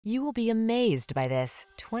You will be amazed by this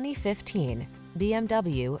 2015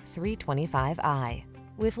 BMW 325i.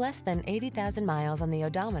 With less than 80,000 miles on the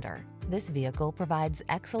odometer, this vehicle provides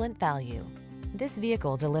excellent value. This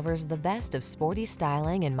vehicle delivers the best of sporty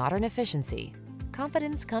styling and modern efficiency.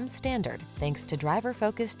 Confidence comes standard thanks to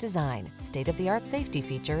driver-focused design, state-of-the-art safety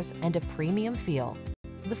features, and a premium feel.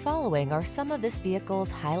 The following are some of this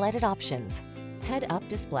vehicle's highlighted options: head-up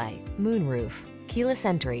display, moonroof, keyless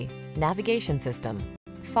entry, navigation system,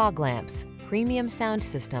 fog lamps, premium sound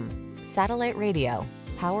system, satellite radio,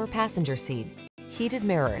 power passenger seat, heated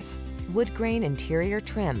mirrors, wood grain interior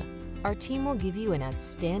trim. Our team will give you an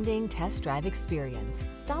outstanding test drive experience.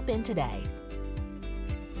 Stop in today.